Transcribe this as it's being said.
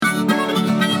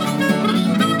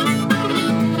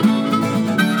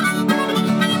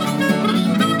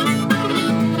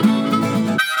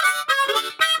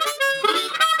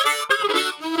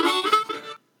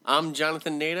I'm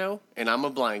Jonathan Nato, and I'm a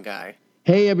blind guy.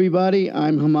 Hey everybody,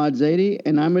 I'm Hamad Zaidi,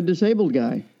 and I'm a disabled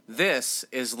guy. This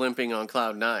is Limping on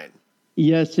Cloud 9.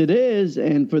 Yes, it is,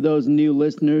 and for those new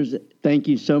listeners, thank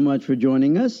you so much for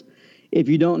joining us. If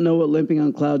you don't know what Limping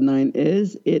on Cloud 9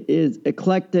 is, it is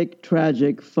eclectic,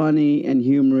 tragic, funny, and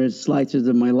humorous slices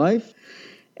of my life.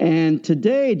 And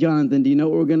today, Jonathan, do you know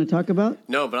what we're going to talk about?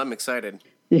 No, but I'm excited.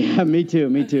 Yeah, me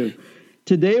too.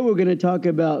 Today we're going to talk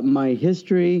about my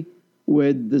history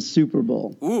with the Super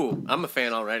Bowl. Ooh, I'm a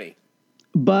fan already.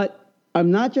 But I'm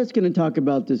not just going to talk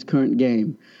about this current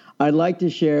game. I'd like to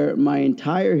share my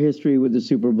entire history with the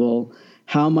Super Bowl,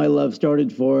 how my love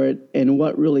started for it, and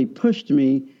what really pushed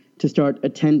me to start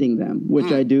attending them,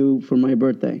 which I do for my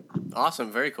birthday.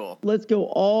 Awesome, very cool. Let's go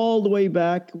all the way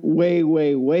back,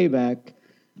 way back,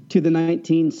 to the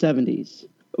 1970s.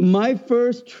 My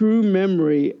first true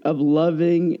memory of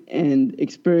loving and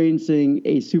experiencing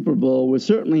a Super Bowl was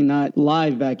certainly not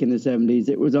live back in the 70s.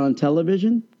 It was on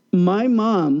television. My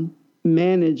mom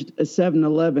managed a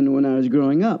 7-Eleven when I was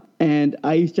growing up, and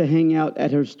I used to hang out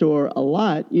at her store a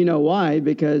lot. You know why?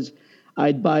 Because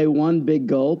I'd buy one big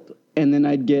gulp, and then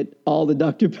I'd get all the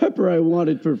Dr. Pepper I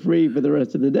wanted for free for the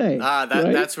rest of the day.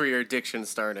 That's where your addiction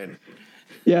started.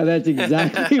 Yeah, that's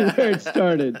exactly where it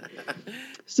started.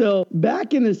 So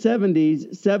back in the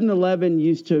 70s, 7-Eleven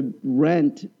used to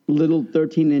rent little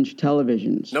 13-inch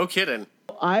televisions. No kidding.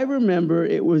 I remember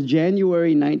it was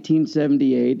January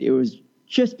 1978. It was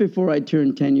just before I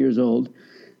turned 10 years old.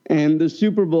 And the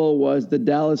Super Bowl was the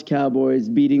Dallas Cowboys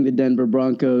beating the Denver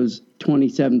Broncos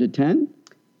 27-10.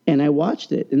 And I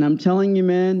watched it. And I'm telling you,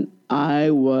 man, I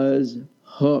was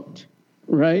hooked,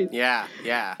 right? Yeah.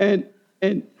 And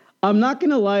I'm not going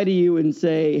to lie to you and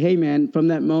say, hey, man, from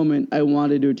that moment, I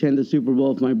wanted to attend the Super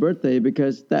Bowl for my birthday,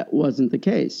 because that wasn't the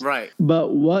case. Right.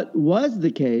 But what was the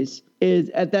case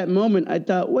is at that moment, I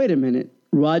thought, wait a minute,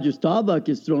 Roger Staubach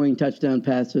is throwing touchdown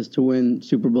passes to win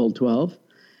Super Bowl 12.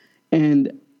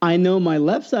 And I know my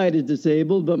left side is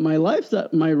disabled, but my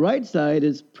right side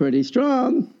is pretty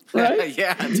strong, right?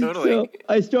 Yeah, totally. So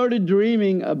I started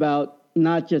dreaming about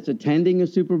not just attending a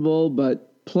Super Bowl, but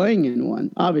playing in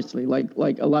one, obviously, like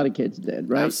a lot of kids did,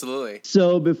 right? Absolutely.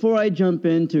 So before I jump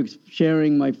into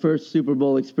sharing my first Super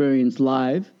Bowl experience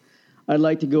live, I'd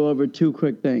like to go over two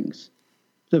quick things.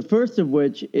 The first of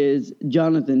which is,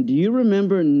 Jonathan, do you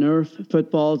remember Nerf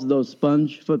footballs, those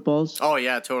sponge footballs? Oh,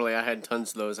 yeah, totally. I had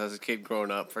tons of those as a kid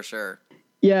growing up, for sure.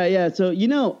 Yeah. So,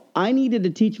 I needed to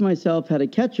teach myself how to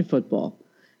catch a football.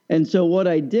 And so what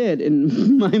I did,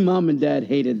 and my mom and dad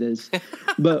hated this,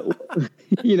 but,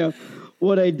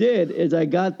 what I did is I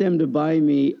got them to buy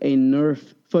me a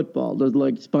Nerf football, those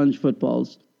like sponge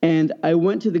footballs. And I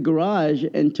went to the garage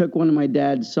and took one of my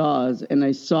dad's saws and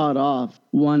I sawed off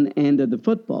one end of the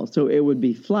football so it would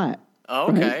be flat.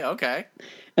 Oh, okay, right? Okay.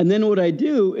 And then what I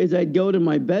do is I'd go to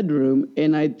my bedroom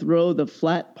and I'd throw the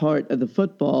flat part of the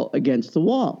football against the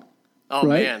wall. Oh,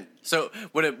 right? Man. So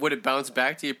would it bounce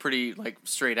back to you pretty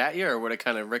straight at you, or would it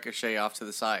kind of ricochet off to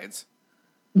the sides?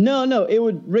 No, it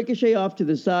would ricochet off to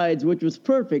the sides, which was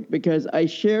perfect because I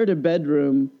shared a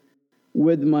bedroom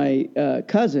with my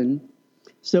cousin.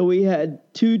 So we had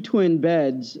two twin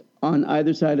beds on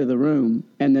either side of the room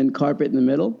and then carpet in the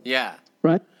middle. Yeah.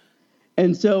 Right?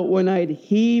 And so when I'd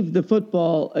heave the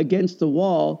football against the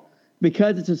wall,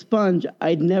 because it's a sponge,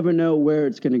 I'd never know where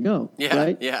it's going to go. Yeah,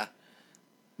 right? Yeah.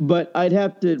 But I'd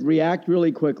have to react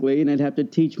really quickly, and I'd have to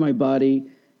teach my body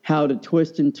how to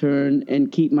twist and turn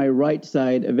and keep my right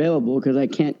side available because I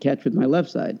can't catch with my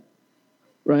left side.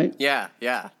 Right? Yeah.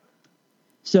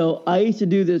 So I used to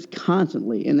do this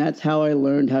constantly, and that's how I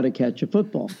learned how to catch a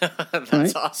football.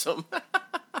 That's awesome.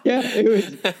 Yeah,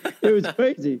 it was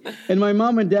crazy. And my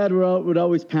mom and dad would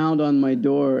always pound on my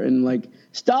door and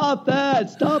stop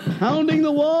that, stop pounding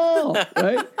the wall,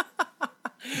 right?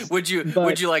 Would you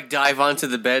dive onto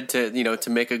the bed to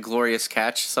make a glorious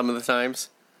catch some of the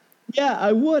times? Yeah,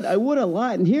 I would a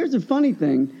lot. And here's the funny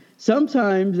thing.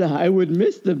 Sometimes I would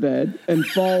miss the bed and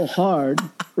fall hard,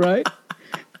 right?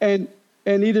 And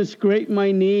either scrape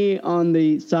my knee on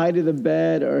the side of the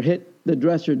bed or hit the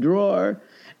dresser drawer.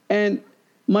 And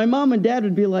my mom and dad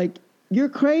would be like, "You're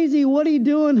crazy. What are you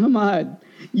doing, Hamad?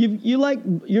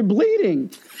 You're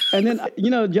bleeding." And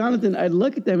then, Jonathan, I'd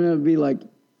look at them and I'd be like,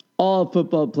 "All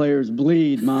football players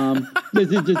bleed, Mom.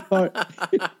 This is just part."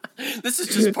 This is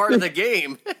just part of the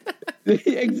game.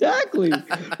 Exactly.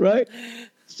 Right.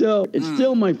 So it's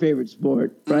still my favorite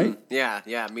sport, right?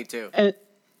 Yeah, me too. And,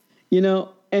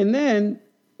 and then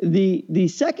the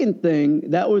second thing,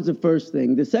 that was the first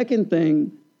thing. The second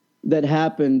thing that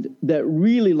happened that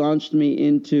really launched me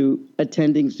into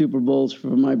attending Super Bowls for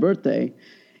my birthday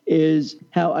is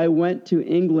how I went to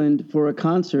England for a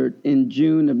concert in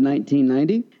June of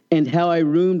 1990 and how I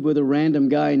roomed with a random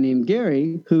guy named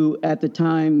Gary, who at the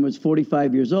time was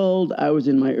 45 years old. I was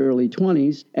in my early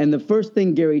 20s. And the first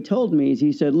thing Gary told me is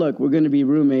he said, look, we're going to be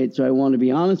roommates, so I want to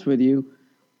be honest with you.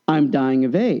 I'm dying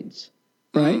of AIDS,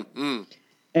 right? Mm-hmm.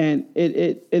 And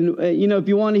if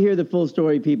you want to hear the full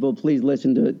story, people, please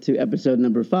listen to episode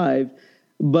number 5.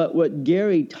 But what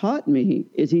Gary taught me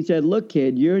is he said, look,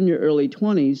 kid, you're in your early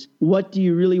 20s. What do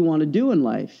you really want to do in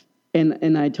life?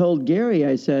 And I told Gary,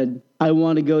 I said, I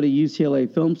want to go to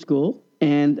UCLA Film School.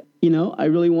 And, I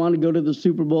really want to go to the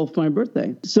Super Bowl for my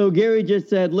birthday. So Gary just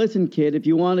said, listen, kid, if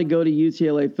you want to go to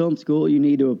UCLA Film School, you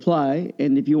need to apply.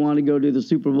 And if you want to go to the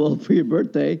Super Bowl for your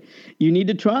birthday, you need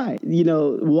to try.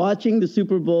 Watching the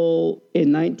Super Bowl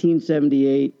in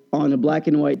 1978 on a black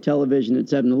and white television at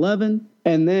 7-Eleven,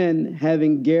 and then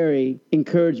having Gary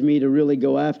encourage me to really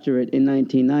go after it in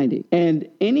 1990. And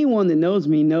anyone that knows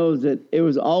me knows that it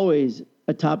was always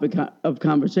a topic of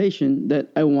conversation that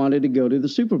I wanted to go to the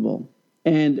Super Bowl.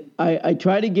 And I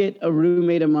tried to get a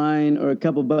roommate of mine or a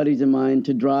couple buddies of mine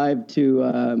to drive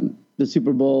to the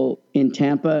Super Bowl in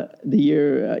Tampa the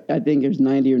year, I think it was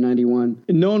 90 or 91.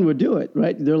 And no one would do it,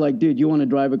 right? They're like, dude, you want to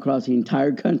drive across the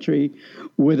entire country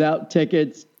without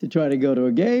tickets to try to go to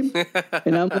a game?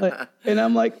 And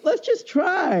I'm like, let's just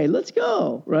try. Let's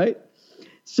go, right?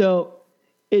 So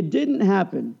it didn't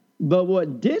happen. But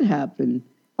what did happen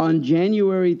on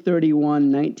January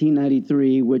 31,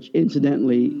 1993, which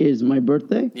incidentally is my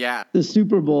birthday, the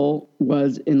Super Bowl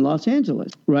was in Los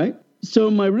Angeles, right?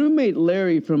 So my roommate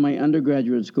Larry from my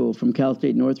undergraduate school from Cal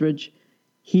State Northridge,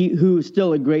 who's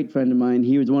still a great friend of mine,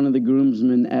 he was one of the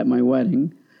groomsmen at my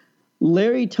wedding.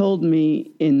 Larry told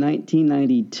me in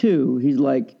 1992, he's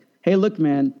like, hey, look,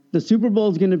 man, the Super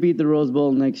Bowl is going to be at the Rose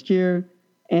Bowl next year.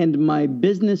 And my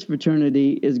business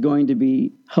fraternity is going to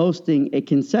be hosting a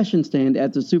concession stand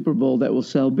at the Super Bowl that will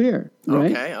sell beer.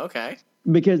 Right? Okay.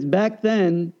 Because back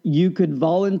then, you could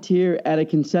volunteer at a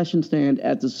concession stand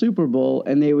at the Super Bowl,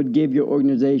 and they would give your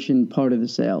organization part of the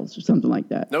sales or something like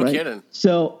that. No kidding.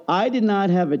 So I did not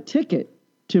have a ticket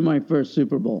to my first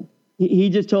Super Bowl. He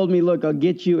just told me, look, I'll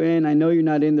get you in. I know you're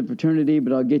not in the fraternity,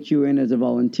 but I'll get you in as a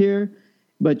volunteer,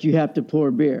 but you have to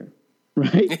pour beer.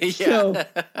 Right? So,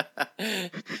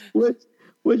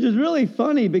 which is really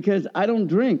funny because I don't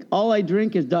drink. All I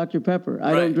drink is Dr. Pepper.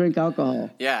 I don't drink alcohol.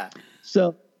 Yeah.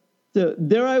 So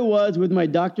there I was with my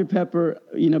Dr. Pepper,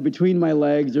 between my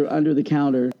legs or under the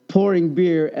counter, pouring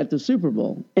beer at the Super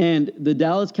Bowl. And the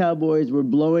Dallas Cowboys were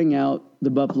blowing out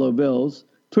the Buffalo Bills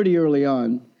pretty early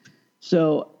on.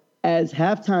 So as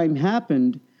halftime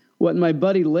happened, what my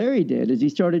buddy Larry did is he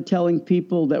started telling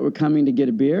people that were coming to get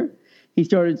a beer. He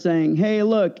started saying, hey,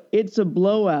 look, it's a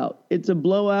blowout. It's a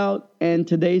blowout, and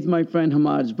today's my friend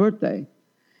Hamad's birthday.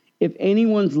 If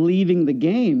anyone's leaving the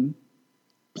game,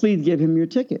 please give him your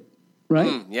ticket,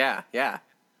 right? Yeah.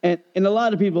 And a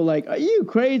lot of people are like, are you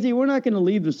crazy? We're not going to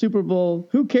leave the Super Bowl.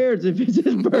 Who cares if it's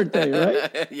his birthday,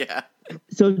 right? Yeah.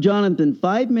 So, Jonathan,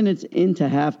 5 minutes into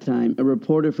halftime, a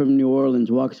reporter from New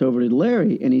Orleans walks over to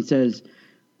Larry, and he says,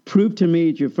 prove to me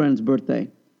it's your friend's birthday.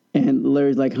 And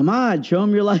Larry's like, Hamad, show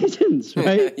him your license,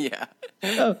 right? Yeah.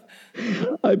 So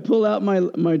I pull out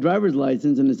my driver's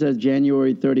license, and it says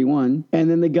January 31. And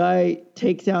then the guy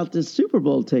takes out the Super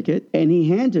Bowl ticket, and he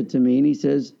hands it to me, and he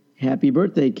says, happy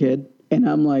birthday, kid. And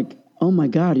I'm like, oh, my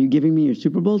God, are you giving me your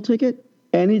Super Bowl ticket?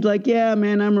 And he's like, yeah,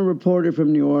 man, I'm a reporter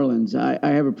from New Orleans. I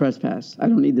have a press pass. I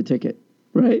don't need the ticket,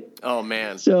 right? Oh,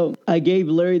 man. So I gave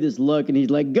Larry this look, and he's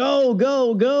like, go,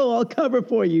 go, go. I'll cover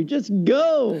for you. Just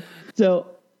go. So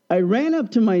I ran up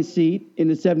to my seat in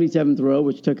the 77th row,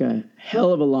 which took a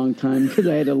hell of a long time because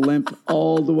I had to limp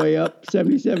all the way up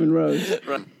 77 rows.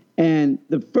 Right. And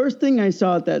the first thing I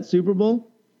saw at that Super Bowl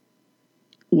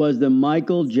was the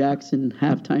Michael Jackson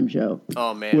halftime show.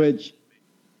 Oh, man. Which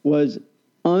was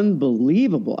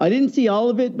unbelievable. I didn't see all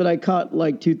of it, but I caught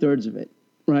like 2/3 of it,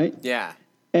 right? Yeah.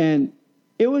 And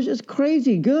it was just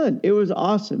crazy good. It was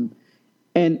awesome.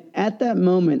 And at that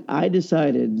moment, I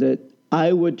decided that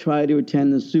I would try to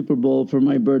attend the Super Bowl for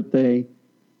my birthday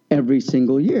every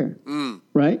single year,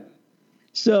 right?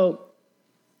 So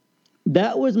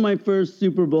that was my first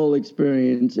Super Bowl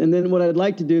experience. And then what I'd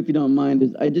like to do, if you don't mind,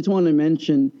 is I just want to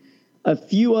mention a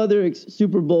few other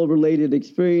Super Bowl-related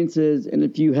experiences and a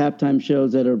few halftime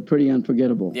shows that are pretty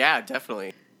unforgettable. Yeah,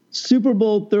 definitely. Super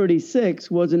Bowl 36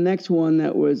 was the next one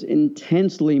that was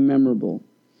intensely memorable.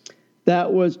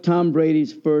 That was Tom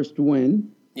Brady's first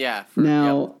win. Yeah.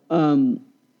 For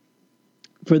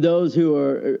those who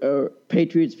are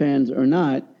Patriots fans or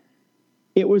not,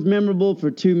 it was memorable for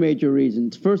two major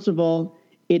reasons. First of all,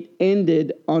 it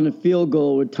ended on a field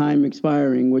goal with time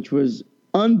expiring, which was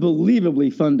unbelievably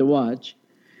fun to watch.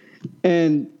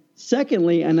 And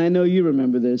secondly, and I know you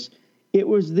remember this, it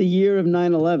was the year of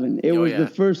 9/11. It was the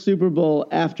first Super Bowl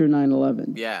after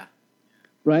 9/11. Yeah.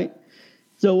 Right?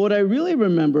 So what I really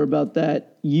remember about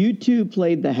that, U2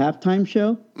 played the halftime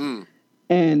show.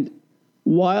 And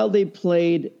while they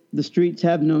played The Streets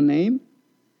Have No Name,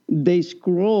 they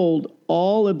scrolled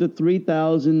all of the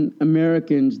 3,000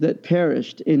 Americans that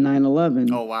perished in 9/11.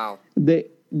 Oh, wow.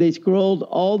 They scrolled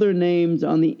all their names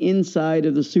on the inside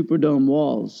of the Superdome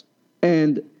walls.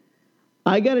 And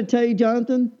I got to tell you,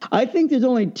 Jonathan, I think there's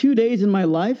only 2 days in my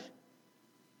life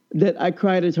that I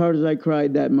cried as hard as I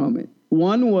cried that moment.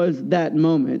 One was that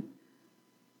moment,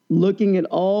 looking at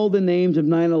all the names of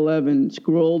 9/11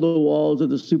 scroll the walls of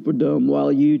the Superdome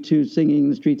while U2 singing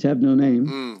The Streets Have No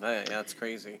Name. That's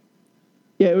crazy.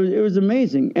 Yeah, it was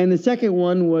amazing. And the second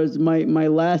one was my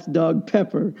last dog,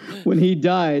 Pepper. When he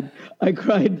died, I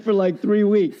cried for like 3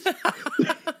 weeks.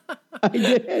 I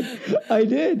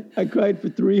did. I cried for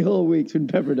 3 whole weeks when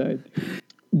Pepper died.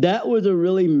 That was a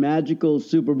really magical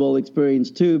Super Bowl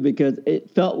experience, too, because it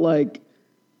felt like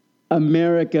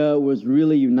America was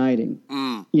really uniting,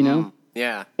 you know?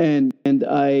 Yeah. And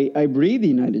I breathe the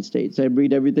United States. I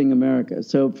breathe everything America.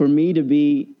 So for me to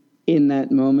be in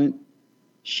that moment,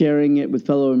 sharing it with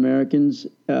fellow Americans,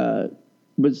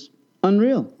 was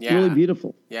unreal. Yeah. Really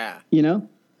beautiful. Yeah. You know?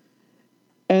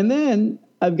 And then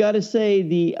I've got to say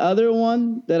the other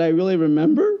one that I really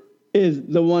remember is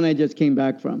the one I just came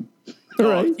back from.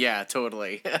 Right? Oh, yeah,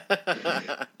 totally.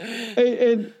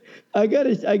 And I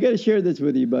gotta share this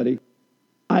with you, buddy.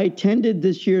 I attended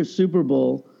this year's Super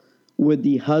Bowl with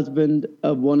the husband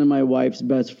of one of my wife's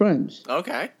best friends.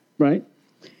 Okay. Right?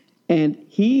 And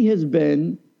he has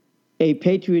been a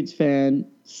Patriots fan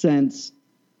since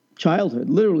childhood,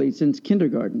 literally since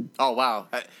kindergarten. Oh, wow.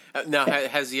 Now,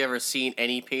 has he ever seen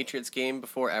any Patriots game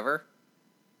before, ever?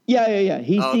 Yeah.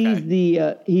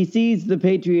 He sees the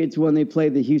Patriots when they play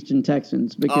the Houston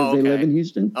Texans because they live in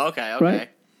Houston. Okay. Right?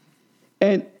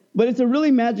 But it's a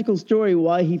really magical story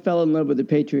why he fell in love with the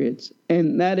Patriots.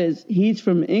 And that is, he's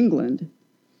from England.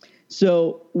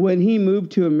 So when he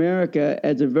moved to America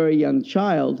as a very young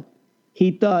child,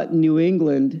 he thought New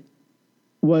England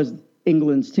was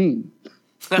England's team,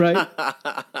 right?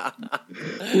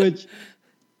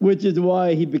 which is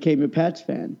why he became a Pats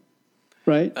fan,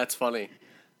 right? That's funny.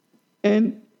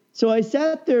 And so I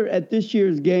sat there at this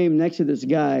year's game next to this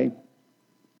guy,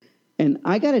 and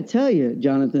I got to tell you,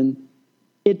 Jonathan,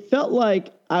 it felt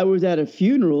like I was at a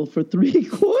funeral for 3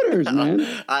 quarters, man.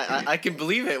 I can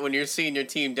believe it when you're seeing your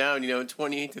team down,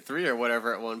 28-3 or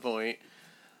whatever at one point.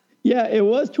 Yeah, it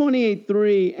was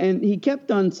 28-3, and he kept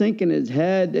on sinking his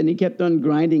head, and he kept on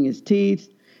grinding his teeth,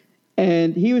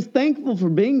 and he was thankful for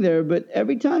being there, but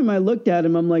every time I looked at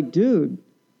him, I'm like, dude,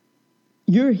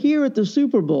 you're here at the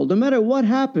Super Bowl. No matter what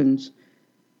happens,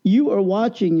 you are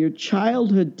watching your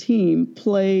childhood team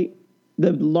play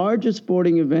the largest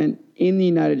sporting event in the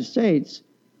United States.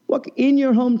 What in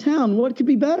your hometown? What could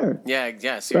be better? Yeah,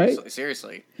 seriously, right?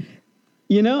 Seriously.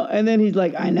 And then he's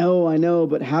like, I know,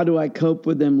 but how do I cope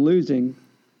with them losing?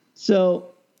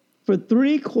 So for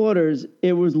 3 quarters,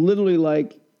 it was literally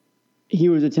like he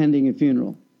was attending a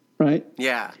funeral, right?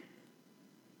 Yeah.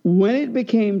 When it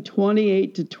became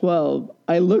 28-12,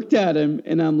 I looked at him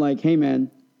and I'm like, hey, man,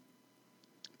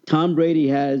 Tom Brady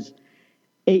has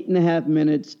 8.5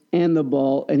 minutes and the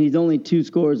ball, and he's only 2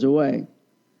 scores away.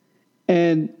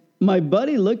 And my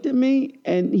buddy looked at me,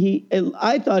 and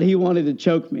I thought he wanted to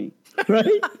choke me,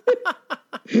 right?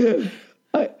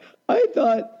 I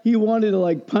thought he wanted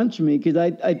to punch me because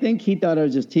I think he thought I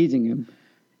was just teasing him.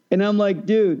 And I'm like,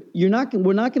 dude, we're not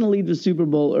going to leave the Super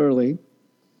Bowl early.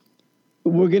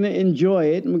 We're going to enjoy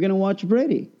it, and we're going to watch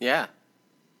Brady. Yeah.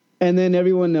 And then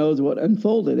everyone knows what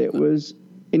unfolded. It was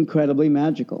incredibly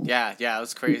magical. Yeah, it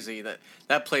was crazy.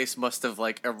 That place must have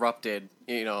erupted.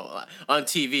 On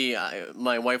TV,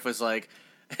 my wife was like,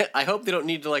 "I hope they don't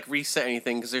need to reset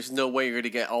anything because there's no way you're going to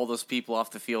get all those people off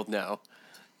the field now."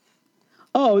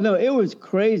 Oh no, it was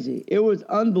crazy. It was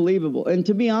unbelievable. And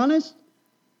to be honest,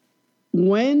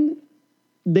 when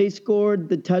they scored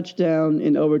the touchdown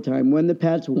in overtime, when the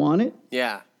Pats won it,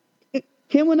 yeah,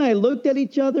 him and I looked at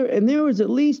each other, and there was at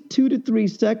least 2 to 3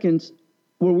 seconds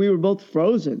where we were both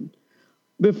frozen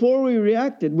before we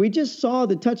reacted. We just saw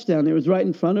the touchdown. It was right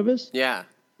in front of us. Yeah.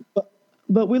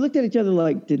 But we looked at each other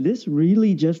like, did this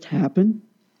really just happen?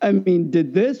 I mean,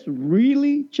 did this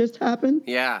really just happen?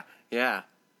 Yeah.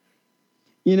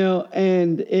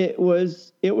 And it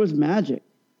was magic.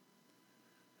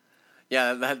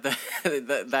 Yeah,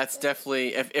 that's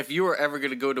definitely if you were ever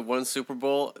going to go to one Super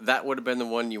Bowl, that would have been the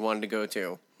one you wanted to go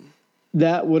to.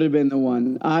 That would have been the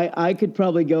one. I could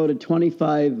probably go to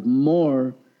 25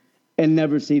 more and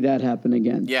never see that happen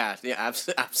again. Yeah,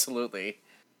 absolutely.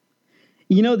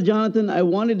 You know, Jonathan, I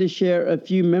wanted to share a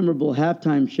few memorable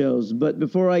halftime shows, but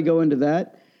before I go into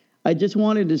that, I just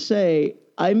wanted to say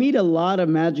I meet a lot of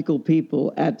magical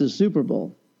people at the Super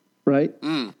Bowl, right?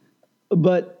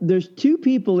 But there's two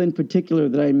people in particular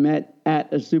that I met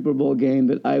at a Super Bowl game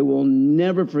that I will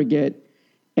never forget,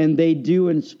 and they do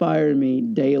inspire me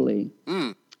daily.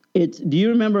 Do you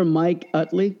remember Mike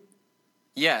Utley?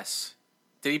 Yes.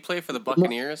 Did he play for the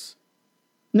Buccaneers?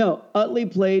 No, Utley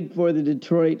played for the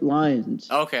Detroit Lions.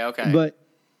 Okay.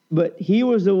 But he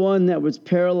was the one that was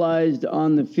paralyzed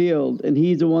on the field, and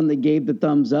he's the one that gave the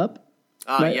thumbs up.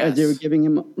 Right, yes. As they were giving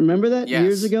him, remember that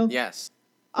years ago? Yes.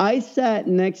 I sat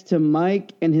next to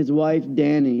Mike and his wife,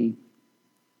 Danny,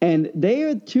 and they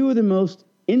are two of the most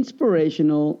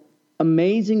inspirational,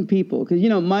 amazing people. Because, you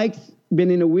know, Mike's been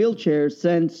in a wheelchair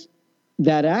since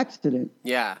that accident.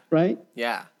 Yeah. Right?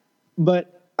 Yeah.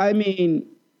 But, I mean,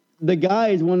 the guy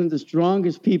is one of the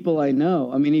strongest people I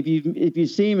know. I mean, if you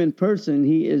see him in person,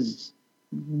 he is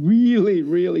really,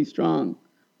 really strong,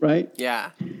 right? Yeah.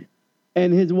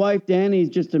 And his wife, Danny, is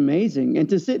just amazing. And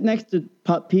to sit next to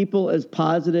people as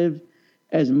positive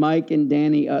as Mike and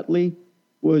Danny Utley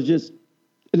was just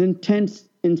an intense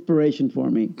inspiration for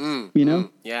me, you know?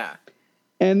 Yeah.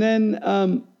 And then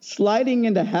sliding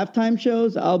into halftime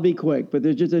shows, I'll be quick, but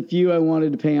there's just a few I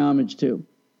wanted to pay homage to.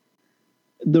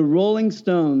 The Rolling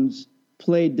Stones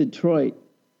played Detroit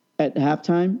at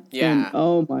halftime. Yeah. And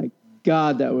oh my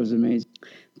God, that was amazing.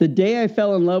 The day I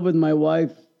fell in love with my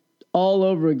wife all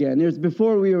over again, it was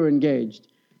before we were engaged,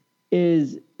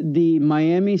 is the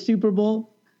Miami Super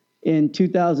Bowl in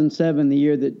 2007, the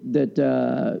year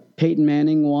that Peyton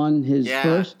Manning won his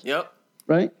first. Yep.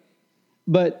 Right?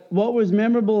 But what was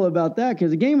memorable about that,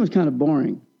 because the game was kind of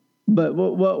boring, but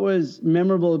what was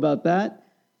memorable about that,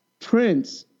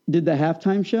 Prince did the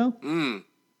halftime show,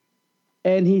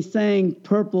 and he sang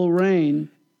Purple Rain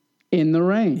in the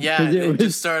rain. Yeah, it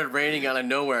just started raining out of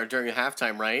nowhere during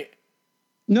halftime, right?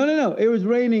 No. It was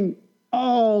raining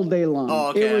all day long. Oh,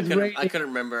 okay. It was I couldn't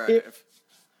remember.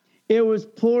 It was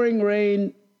pouring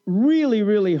rain, really,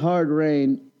 really hard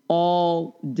rain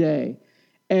all day.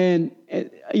 And,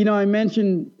 you know, I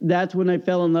mentioned that's when I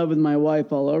fell in love with my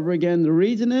wife all over again. The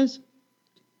reason is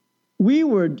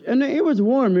and it was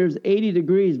warm. It was 80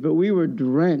 degrees, but we were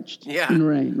drenched in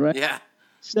rain, right? Yeah.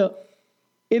 So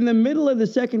in the middle of the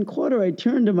second quarter, I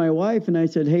turned to my wife and I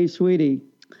said, "Hey, sweetie,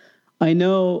 I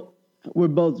know we're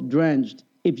both drenched.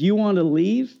 If you want to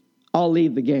leave, I'll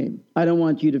leave the game. I don't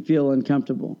want you to feel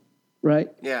uncomfortable." Right?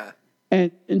 Yeah.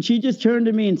 And she just turned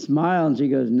to me and smiled, and she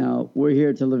goes, "No, we're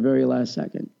here till the very last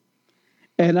second."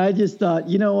 And I just thought,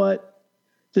 you know what?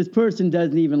 This person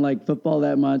doesn't even like football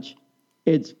that much.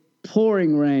 It's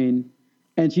pouring rain,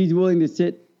 and she's willing to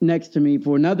sit next to me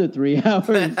for another 3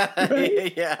 hours.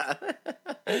 Right? Yeah.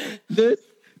 This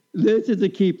is a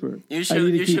keeper. You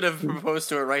should have proposed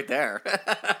to her right there.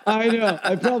 I know.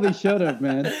 I probably should have,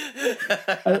 man.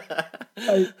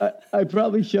 I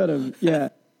probably should have. Yeah.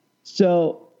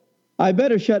 So I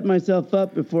better shut myself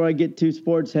up before I get too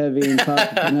sports heavy and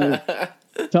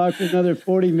talk for another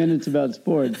 40 minutes about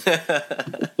sports.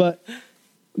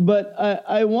 But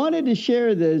I wanted to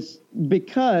share this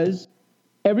because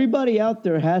everybody out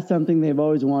there has something they've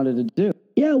always wanted to do.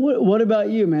 Yeah, what about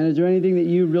you, man? Is there anything that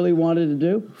you really wanted to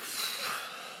do?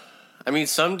 I mean,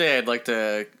 someday I'd like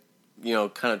to,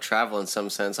 kind of travel in some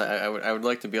sense. I would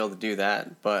like to be able to do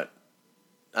that, but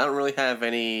I don't really have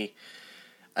any.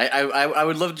 I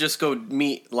would love to just go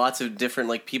meet lots of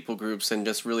different people groups and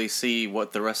just really see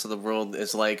what the rest of the world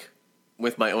is like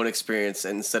with my own experience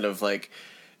instead of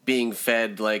being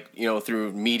fed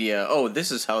through media. Oh,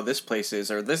 this is how this place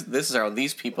is, or this is how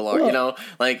these people are.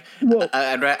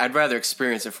 I'd rather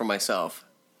experience it for myself.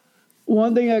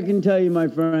 One thing I can tell you, my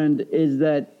friend, is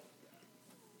that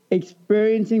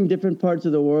experiencing different parts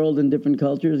of the world and different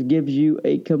cultures gives you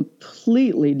a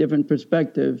completely different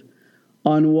perspective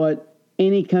on what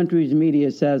any country's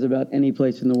media says about any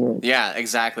place in the world. Yeah,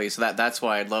 exactly. So that's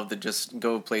why I'd love to just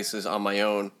go places on my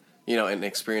own, and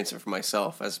experience it for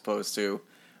myself as opposed to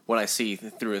what I see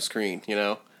through a screen,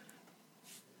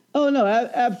 Oh, no,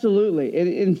 absolutely.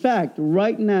 In fact,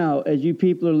 right now, as you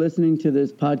people are listening to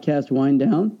this podcast wind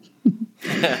down,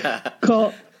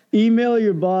 email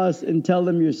your boss and tell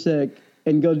them you're sick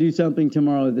and go do something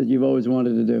tomorrow that you've always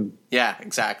wanted to do. Yeah,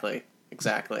 exactly.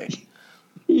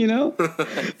 You know,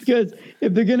 because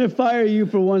if they're gonna fire you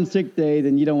for one sick day,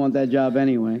 then you don't want that job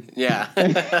anyway. Yeah.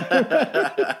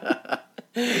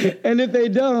 And if they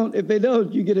don't,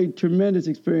 you get a tremendous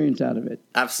experience out of it.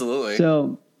 Absolutely.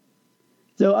 So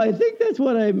I think that's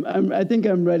what I think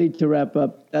I'm ready to wrap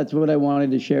up. That's what I wanted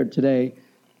to share today.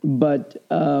 But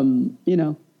you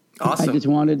know, awesome. I just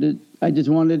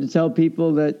wanted to tell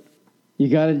people that you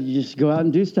got to just go out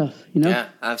and do stuff, you know? Yeah,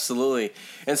 absolutely.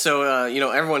 And so, you know,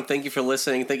 everyone, thank you for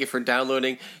listening. Thank you for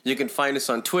downloading. You can find us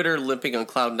on Twitter, Limping on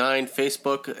Cloud 9,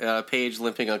 Facebook page,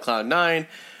 Limping on Cloud 9.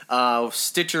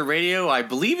 Stitcher Radio, I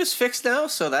believe, is fixed now,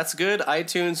 so that's good.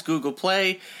 iTunes, Google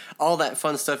Play, all that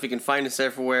fun stuff. You can find us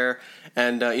everywhere.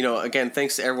 And, you know, again,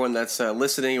 thanks to everyone that's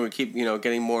listening. We keep, you know,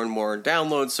 getting more and more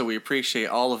downloads, so we appreciate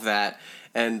all of that.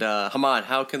 And, Hamad,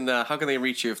 how can they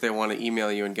reach you if they want to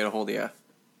email you and get a hold of you?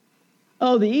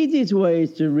 Oh, the easiest way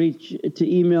is to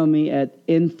email me at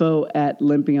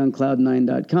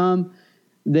info@limpingoncloud9.com.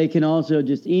 They can also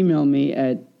just email me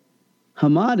at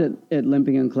Hamad at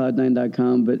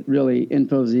limpingoncloud9.com, but really,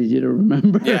 info is easy to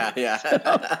remember. Yeah.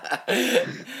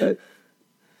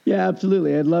 Yeah,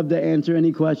 absolutely. I'd love to answer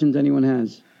any questions anyone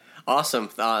has. Awesome.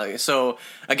 So,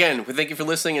 again, we thank you for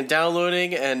listening and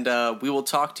downloading, and we will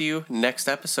talk to you next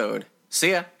episode.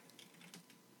 See ya.